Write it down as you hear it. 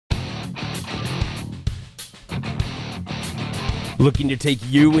Looking to take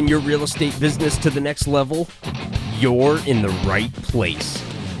you and your real estate business to the next level? You're in the right place.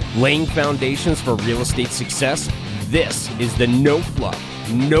 Laying foundations for real estate success? This is the No Fluff,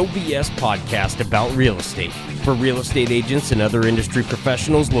 No BS podcast about real estate for real estate agents and other industry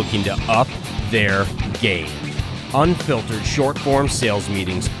professionals looking to up their game. Unfiltered short-form sales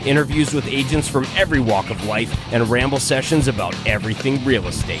meetings, interviews with agents from every walk of life, and ramble sessions about everything real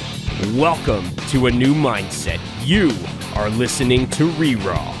estate. Welcome to a new mindset. You are listening to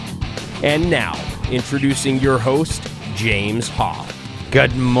ReRaw. And now, introducing your host, James Hoff.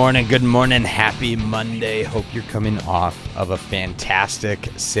 Good morning, happy Monday. Hope you're coming off of a fantastic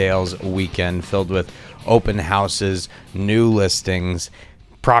sales weekend filled with open houses, new listings,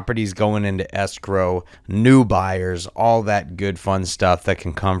 properties going into escrow, new buyers, all that good fun stuff that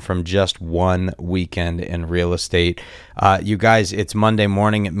can come from just one weekend in real estate. You guys, it's Monday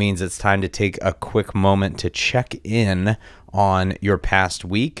morning. It means it's time to take a quick moment to check in on your past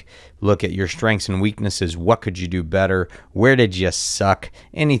week. Look at your strengths and weaknesses. What could you do better? Where did you suck?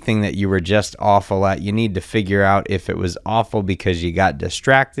 Anything that you were just awful at, you need to figure out if it was awful because you got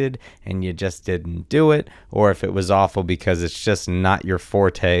distracted and you just didn't do it, or if it was awful because it's just not your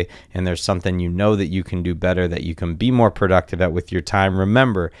forte and there's something you know that you can do better, that you can be more productive at with your time.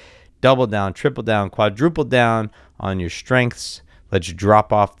 Remember, double down, triple down, quadruple down on your strengths. Let's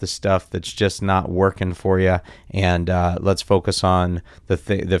drop off the stuff that's just not working for you, and let's focus on the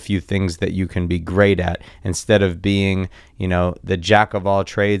few things that you can be great at. Instead of being, the jack of all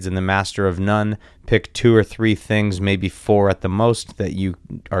trades and the master of none, pick 2 or 3 things, maybe 4 at the most, that you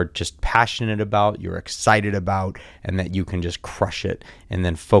are just passionate about, you're excited about, and that you can just crush it, and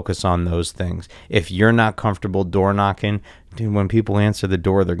then focus on those things. If you're not comfortable door knocking, dude, when people answer the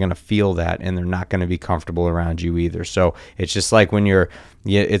door, they're going to feel that, and they're not going to be comfortable around you either. So it's just like when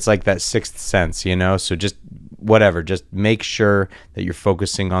it's like that sixth sense, so just make sure that you're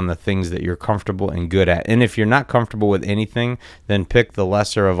focusing on the things that you're comfortable and good at. And if you're not comfortable with anything, then pick the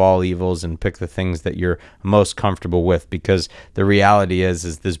lesser of all evils and pick the things that you're most comfortable with, because the reality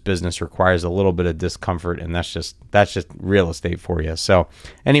is this business requires a little bit of discomfort, and that's just real estate for you. So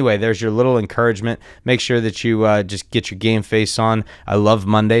anyway, there's your little encouragement. Make sure that you just get your game face on. I love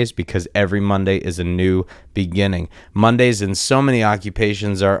Mondays because every Monday is a new beginning. Mondays in so many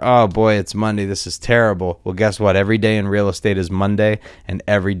occupations are, oh boy, it's Monday, this is terrible. Well, guess what? Every day in real estate is Monday, and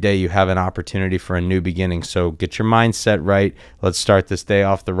every day you have an opportunity for a new beginning. So get your mindset right. Let's start this day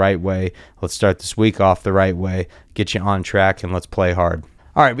off the right way. Let's start this week off the right way. Get you on track, and let's play hard.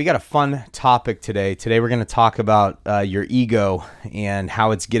 All right, we got a fun topic today. Today we're going to talk about your ego and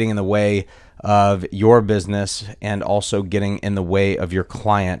how it's getting in the way of your business and also getting in the way of your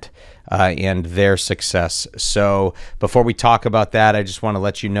client and their success. So before we talk about that, I just want to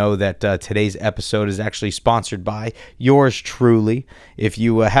let you know that today's episode is actually sponsored by yours truly. If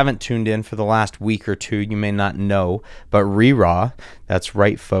you haven't tuned in for the last week or two, you may not know, but ReRaw, that's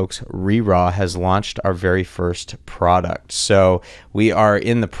right, folks, ReRaw has launched our very first product. So we are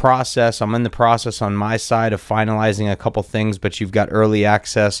in the process. I'm in the process on my side of finalizing a couple things, but you've got early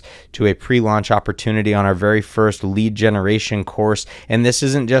access to a pre-launch opportunity on our very first lead generation course. And this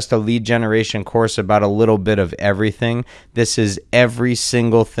isn't just a lead generation course about a little bit of everything. This is every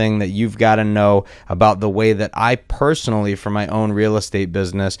single thing that you've got to know about the way that I personally, for my own real estate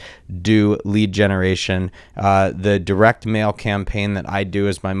business, do lead generation. The direct mail campaign that I do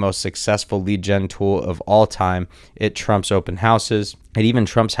is my most successful lead gen tool of all time. It trumps open houses. It even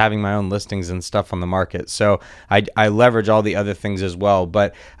trumps having my own listings and stuff on the market. So I leverage all the other things as well.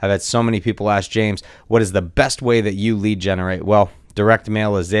 But I've had so many people ask, James, what is the best way that you lead generate? Well, direct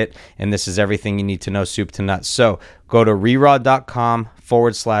mail is it, and this is everything you need to know, soup to nuts. So go to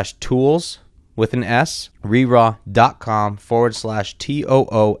reraw.com/tools with an S,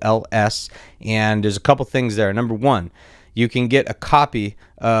 reraw.com/TOOLS, and there's a couple things there. Number one, you can get a copy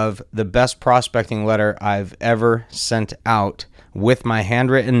of the best prospecting letter I've ever sent out with my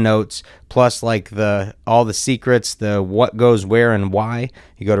handwritten notes, plus like all the secrets, the what goes where and why.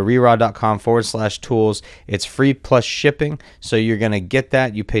 You go to reraw.com/tools. It's free plus shipping, so you're going to get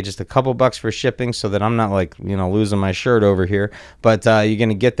that. You pay just a couple bucks for shipping so that I'm not losing my shirt over here. But you're going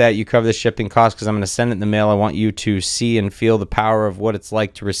to get that. You cover the shipping cost because I'm going to send it in the mail. I want you to see and feel the power of what it's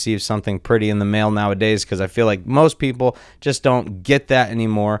like to receive something pretty in the mail nowadays, because I feel like most people just don't get that anymore.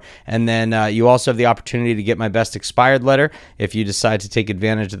 more. And then you also have the opportunity to get my best expired letter if you decide to take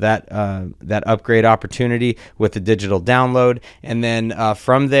advantage of that upgrade opportunity with the digital download. And then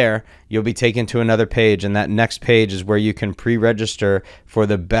from there, you'll be taken to another page, and that next page is where you can pre-register for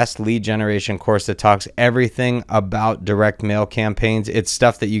the best lead generation course that talks everything about direct mail campaigns. It's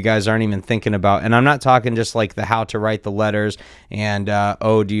stuff that you guys aren't even thinking about. And I'm not talking just like the how to write the letters and,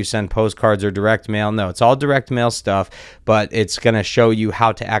 do you send postcards or direct mail? No, it's all direct mail stuff, but it's going to show you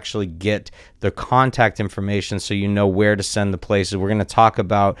how to actually get the contact information so you know where to send the places. We're going to talk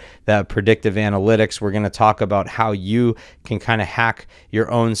about that predictive analytics. We're going to talk about how you can kind of hack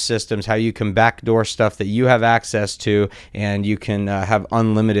your own systems, how you can backdoor stuff that you have access to, and you can have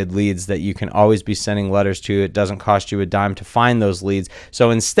unlimited leads that you can always be sending letters to. It doesn't cost you a dime to find those leads.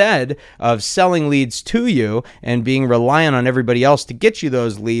 So instead of selling leads to you and being reliant on everybody else to get you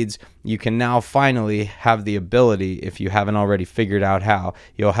those leads, you can now finally have the ability, if you haven't already figured out how,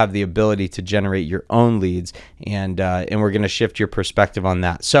 you'll have the ability to generate your own leads, and we're going to shift your perspective on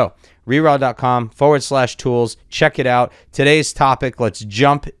that. So reraw.com/tools. Check it out. Today's topic, let's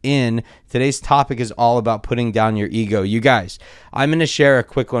jump in. Today's topic is all about putting down your ego. You guys, I'm going to share a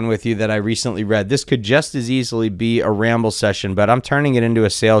quick one with you that I recently read. This could just as easily be a ramble session, but I'm turning it into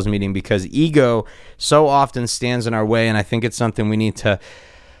a sales meeting because ego so often stands in our way, and I think it's something we need to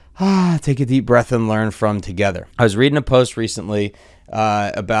take a deep breath and learn from together. I was reading a post recently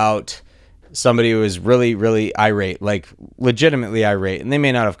about somebody who was really, really irate, like legitimately irate. And they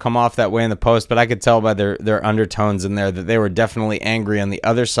may not have come off that way in the post, but I could tell by their undertones in there that they were definitely angry on the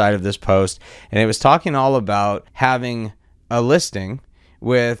other side of this post. And it was talking all about having a listing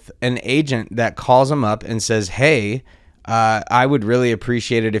with an agent that calls them up and says, hey, I would really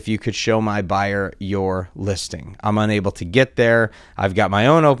appreciate it if you could show my buyer your listing. I'm unable to get there. I've got my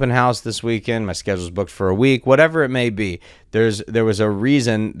own open house this weekend. My schedule's booked for a week, whatever it may be. There was a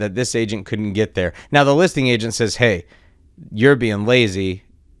reason that this agent couldn't get there. Now, the listing agent says, hey, you're being lazy.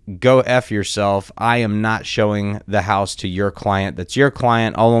 Go F yourself. I am not showing the house to your client. That's your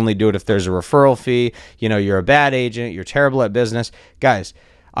client. I'll only do it if there's a referral fee. You know, you're a bad agent. You're terrible at business. Guys,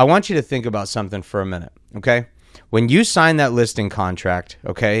 I want you to think about something for a minute, okay? When you sign that listing contract,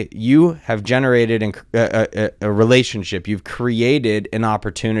 okay, you have generated a relationship. You've created an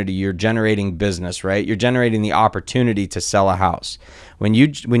opportunity. You're generating business, right? You're generating the opportunity to sell a house. When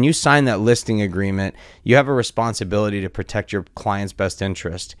you sign that listing agreement, you have a responsibility to protect your client's best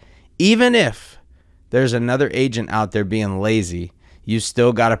interest. Even if there's another agent out there being lazy, you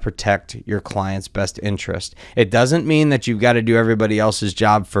still got to protect your client's best interest. It doesn't mean that you've got to do everybody else's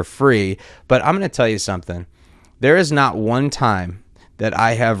job for free, but I'm going to tell you something. There is not one time that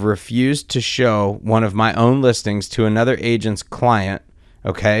I have refused to show one of my own listings to another agent's client,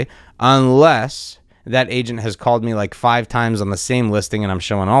 okay, unless that agent has called me like 5 times on the same listing and I'm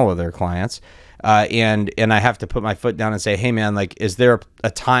showing all of their clients. And I have to put my foot down and say, hey, man, like, is there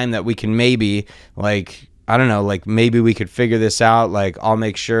a time that we can maybe, like, I don't know, like maybe we could figure this out. Like, I'll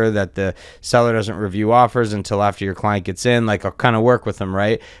make sure that the seller doesn't review offers until after your client gets in. Like, I'll kind of work with them,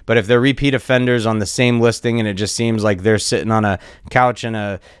 right? But if they're repeat offenders on the same listing and it just seems like they're sitting on a couch in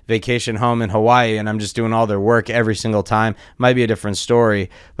a vacation home in Hawaii and I'm just doing all their work every single time, might be a different story.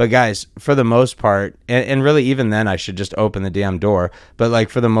 But guys, for the most part, and really even then I should just open the damn door. But like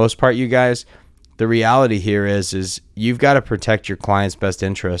for the most part, you guys, the reality here is you've got to protect your client's best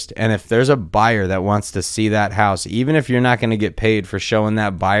interest. And if there's a buyer that wants to see that house, even if you're not going to get paid for showing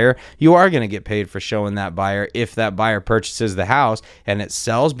that buyer, you are going to get paid for showing that buyer if that buyer purchases the house and it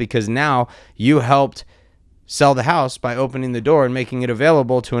sells, because now you helped sell the house by opening the door and making it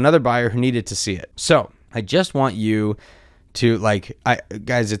available to another buyer who needed to see it. So I just want you to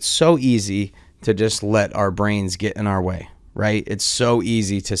guys, it's so easy to just let our brains get in our way. Right? It's so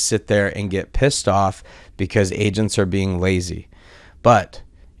easy to sit there and get pissed off because agents are being lazy. But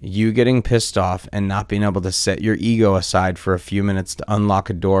you getting pissed off and not being able to set your ego aside for a few minutes to unlock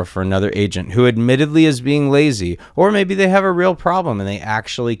a door for another agent who admittedly is being lazy, or maybe they have a real problem and they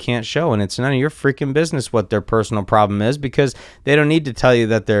actually can't show, and it's none of your freaking business what their personal problem is, because they don't need to tell you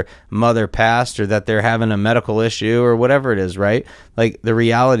that their mother passed or that they're having a medical issue or whatever it is, right? Like, the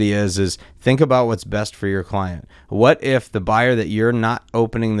reality is think about what's best for your client. What if the buyer that you're not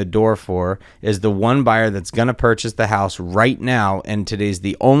opening the door for is the one buyer that's going to purchase the house right now, and today's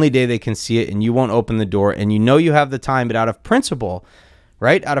the only day they can see it, and you won't open the door, and you know you have the time, but out of principle,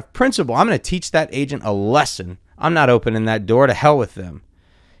 right? Out of principle, I'm going to teach that agent a lesson. I'm not opening that door. To hell with them.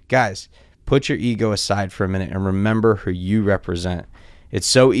 Guys, put your ego aside for a minute and remember who you represent. It's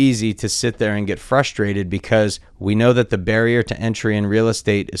so easy to sit there and get frustrated because we know that the barrier to entry in real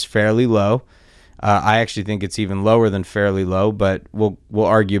estate is fairly low. I actually think it's even lower than fairly low, but we'll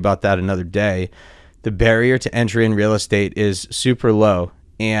argue about that another day. The barrier to entry in real estate is super low,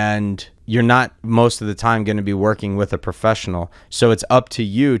 and you're not most of the time going to be working with a professional. So it's up to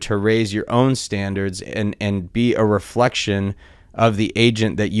you to raise your own standards and be a reflection of the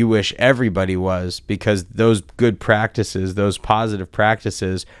agent that you wish everybody was, because those good practices, those positive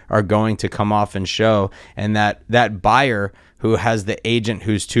practices are going to come off and show. And that buyer who has the agent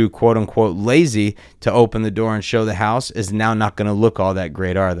who's too quote unquote lazy to open the door and show the house is now not going to look all that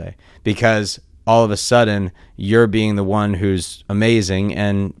great, are they? Because all of a sudden you're being the one who's amazing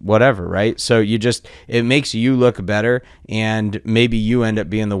and whatever, right? So it makes you look better, and maybe you end up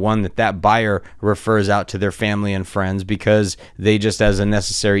being the one that buyer refers out to their family and friends because they just as a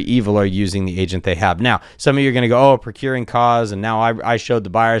necessary evil are using the agent they have. Now, some of you are going to go, oh, procuring cause, and now I showed the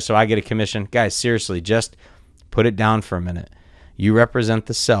buyer so I get a commission. Guys, seriously, just put it down for a minute. You represent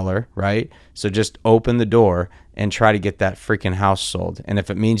the seller, right? So just open the door and try to get that freaking house sold. And if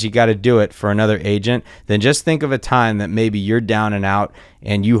it means you got to do it for another agent, then just think of a time that maybe you're down and out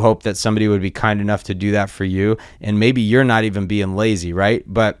and you hope that somebody would be kind enough to do that for you. And maybe you're not even being lazy, right?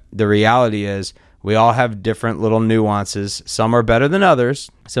 But the reality is we all have different little nuances. Some are better than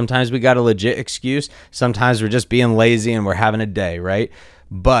others. Sometimes we got a legit excuse. Sometimes we're just being lazy and we're having a day, right?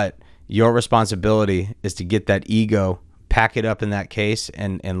 But your responsibility is to get that ego, pack it up in that case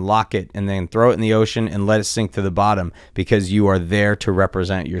and lock it, and then throw it in the ocean and let it sink to the bottom, because you are there to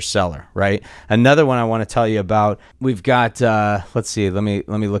represent your seller, right? Another one I want to tell you about, we've got, let's see, let me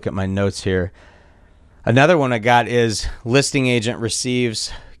look at my notes here. Another one I got is listing agent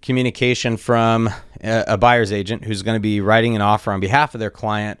receives communication from a buyer's agent who's going to be writing an offer on behalf of their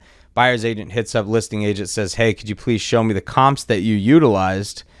client. Buyer's agent hits up listing agent, says, hey, could you please show me the comps that you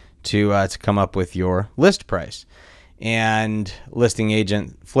utilized to come up with your list price? And listing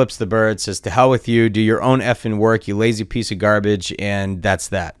agent flips the bird, says, to hell with you, do your own effing work, you lazy piece of garbage, and that's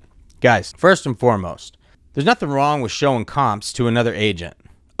that. Guys, first and foremost, there's nothing wrong with showing comps to another agent.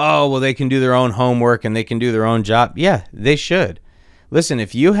 Oh, well, they can do their own homework and they can do their own job. Yeah, they should. Listen,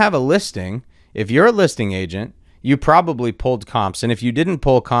 if you have a listing, if you're a listing agent, you probably pulled comps. And if you didn't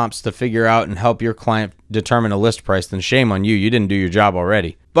pull comps to figure out and help your client determine a list price, then shame on you. You didn't do your job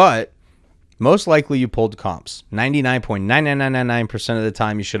already. But most likely you pulled comps. 99.99999% of the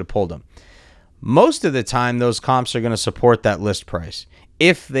time you should have pulled them. Most of the time those comps are going to support that list price.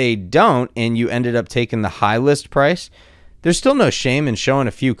 If they don't and you ended up taking the high list price, there's still no shame in showing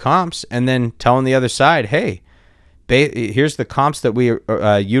a few comps and then telling the other side, hey, here's the comps that we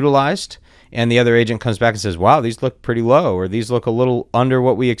utilized. And the other agent comes back and says, wow, these look pretty low, or these look a little under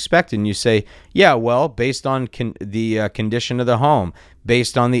what we expected. And you say, yeah, well, based on the condition of the home,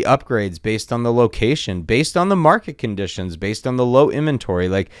 based on the upgrades, based on the location, based on the market conditions, based on the low inventory,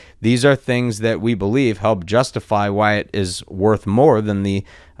 like these are things that we believe help justify why it is worth more than the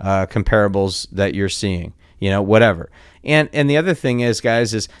comparables that you're seeing, whatever. And the other thing is,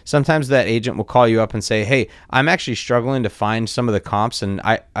 guys, is sometimes that agent will call you up and say, hey, I'm actually struggling to find some of the comps, and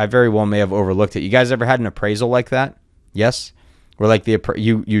I very well may have overlooked it. You guys ever had an appraisal like that? Yes? Where like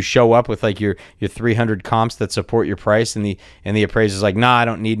you show up with like your 300 comps that support your price, and the appraiser's like, nah, I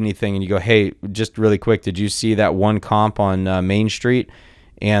don't need anything. And you go, hey, just really quick, did you see that one comp on Main Street?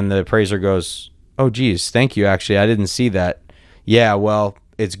 And the appraiser goes, oh, geez, thank you, actually. I didn't see that. Yeah, well,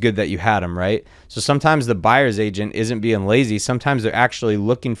 it's good that you had them, right? So sometimes the buyer's agent isn't being lazy. Sometimes they're actually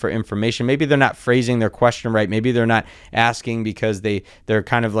looking for information. Maybe they're not phrasing their question right. Maybe they're not asking because they're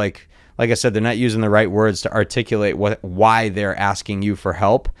kind of like I said, they're not using the right words to articulate why they're asking you for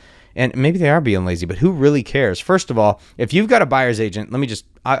help. And maybe they are being lazy, but who really cares? First of all, if you've got a buyer's agent,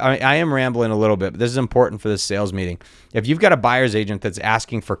 I am rambling a little bit, but this is important for this sales meeting. If you've got a buyer's agent that's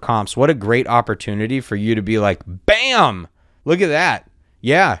asking for comps, what a great opportunity for you to be like, bam, look at that.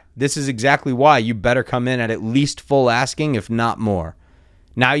 Yeah, this is exactly why you better come in at least full asking, if not more.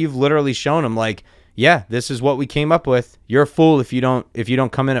 Now you've literally shown them like, yeah, this is what we came up with. You're a fool if you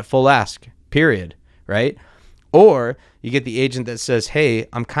don't come in at full ask, period, right? Or you get the agent that says, hey,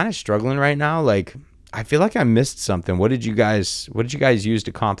 I'm kind of struggling right now. Like, I feel like I missed something. What did you guys use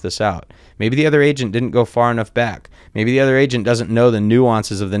to comp this out? Maybe the other agent didn't go far enough back. Maybe the other agent doesn't know the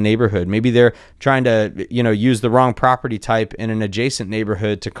nuances of the neighborhood. Maybe they're trying to, use the wrong property type in an adjacent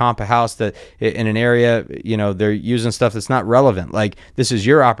neighborhood to comp a house that in an area, they're using stuff that's not relevant. Like, this is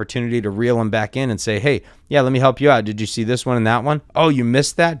your opportunity to reel them back in and say, hey, yeah, let me help you out. Did you see this one and that one? Oh, you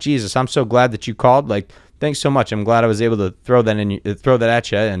missed that? Jesus, I'm so glad that you called. Like, thanks so much. I'm glad I was able to throw that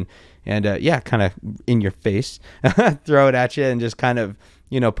at you and kind of in your face, throw it at you and just kind of,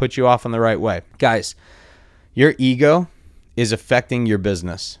 put you off on the right way. Guys, your ego is affecting your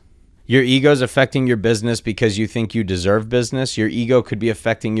business. Your ego is affecting your business because you think you deserve business. Your ego could be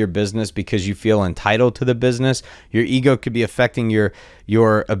affecting your business because you feel entitled to the business. Your ego could be affecting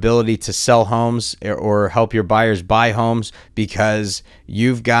your ability to sell homes or help your buyers buy homes because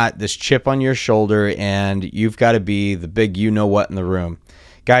you've got this chip on your shoulder and you've got to be the big you-know-what in the room.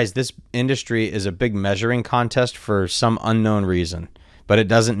 Guys, this industry is a big measuring contest for some unknown reason, but it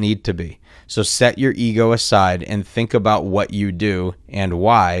doesn't need to be. So set your ego aside and think about what you do and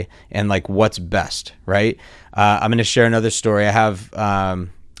why and like what's best, right? I'm going to share another story. I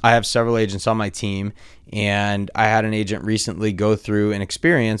have several agents on my team, and I had an agent recently go through an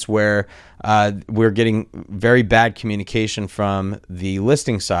experience where we're getting very bad communication from the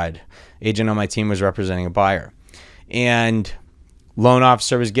listing side. Agent on my team was representing a buyer, and loan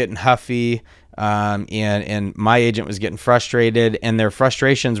officer was getting huffy, and my agent was getting frustrated, and their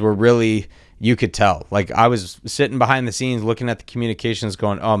frustrations were really, you could tell. Like, I was sitting behind the scenes looking at the communications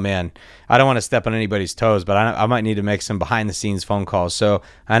going, oh man, I don't want to step on anybody's toes, but I might need to make some behind the scenes phone calls. So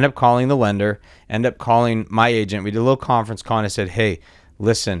I ended up calling the lender, ended up calling my agent. We did a little conference call, and I said, hey,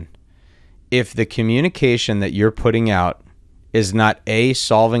 listen, if the communication that you're putting out is not A,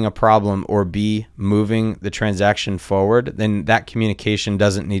 solving a problem, or B, moving the transaction forward, then that communication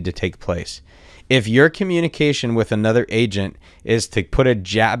doesn't need to take place. If your communication with another agent is to put a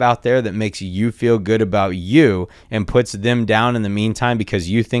jab out there that makes you feel good about you and puts them down in the meantime because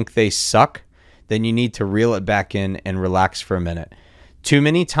you think they suck, then you need to reel it back in and relax for a minute. Too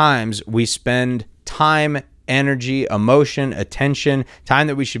many times we spend time, energy, emotion, attention, time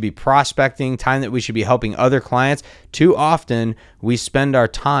that we should be prospecting, time that we should be helping other clients. Too often we spend our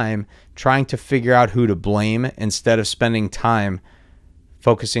time trying to figure out who to blame instead of spending time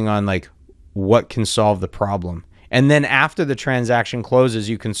focusing on like what can solve the problem. And then after the transaction closes,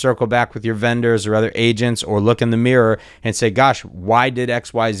 you can circle back with your vendors or other agents or look in the mirror and say, gosh, why did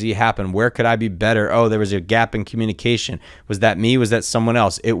XYZ happen? Where could I be better? Oh, there was a gap in communication. Was that me? Was that someone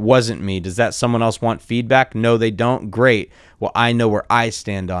else? It wasn't me. Does that someone else want feedback? No, they don't. Great. Well, I know where I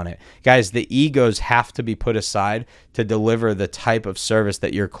stand on it. Guys, the egos have to be put aside to deliver the type of service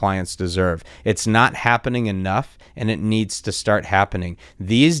that your clients deserve. It's not happening enough, and it needs to start happening.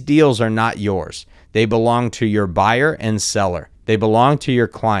 These deals are not yours. They belong to your buyer and seller. They belong to your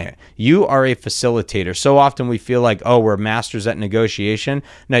client. You are a facilitator. So often we feel like, oh, we're masters at negotiation.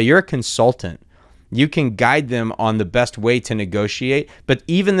 No, you're a consultant. You can guide them on the best way to negotiate, but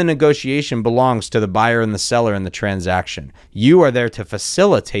even the negotiation belongs to the buyer and the seller in the transaction. You are there to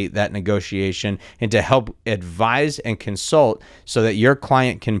facilitate that negotiation and to help advise and consult so that your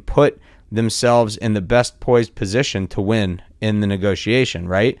client can put themselves in the best poised position to win in the negotiation,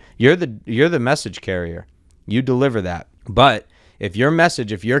 right? You're the message carrier. You deliver that. But if your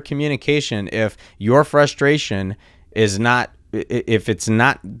message, if your communication, if your frustration is not, if it's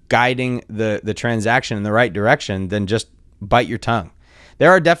not guiding the transaction in the right direction, then just bite your tongue.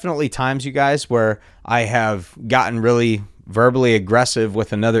 There are definitely times, you guys, where I have gotten really verbally aggressive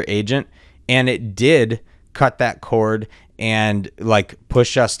with another agent, and it did cut that cord and like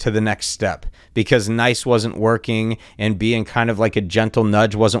push us to the next step because nice wasn't working and being kind of like a gentle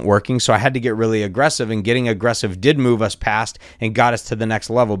nudge wasn't working. So I had to get really aggressive, and getting aggressive did move us past and got us to the next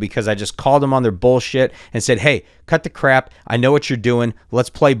level because I just called them on their bullshit and said, hey, cut the crap. I know what you're doing.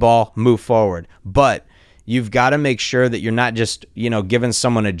 Let's play ball, move forward. But you've got to make sure that you're not just, giving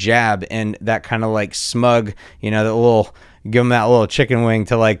someone a jab and that kind of like smug, give them that little chicken wing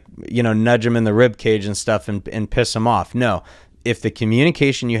to like, nudge them in the rib cage and stuff and piss them off. No, if the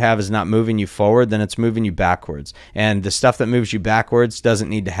communication you have is not moving you forward, then it's moving you backwards. And the stuff that moves you backwards doesn't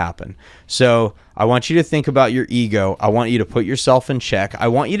need to happen. So I want you to think about your ego. I want you to put yourself in check. I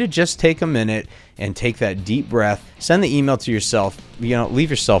want you to just take a minute and take that deep breath. Send the email to yourself. Leave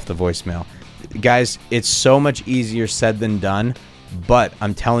yourself the voicemail. Guys, it's so much easier said than done. But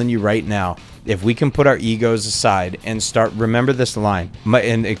I'm telling you right now, if we can put our egos aside and remember this line,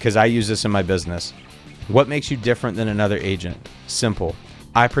 because I use this in my business. What makes you different than another agent? Simple.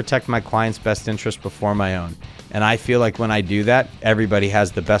 I protect my client's best interest before my own. And I feel like when I do that, everybody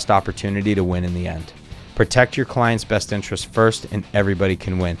has the best opportunity to win in the end. Protect your client's best interest first, and everybody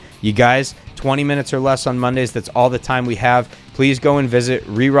can win. You guys, 20 minutes or less on Mondays. That's all the time we have. Please go and visit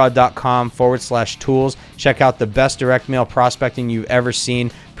rerod.com/tools. Check out the best direct mail prospecting you've ever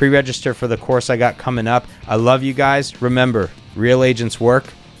seen. Pre-register for the course I got coming up. I love you guys. Remember, real agents work.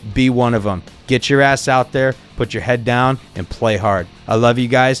 Be one of them. Get your ass out there, put your head down, and play hard. I love you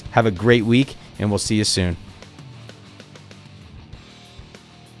guys. Have a great week, and we'll see you soon.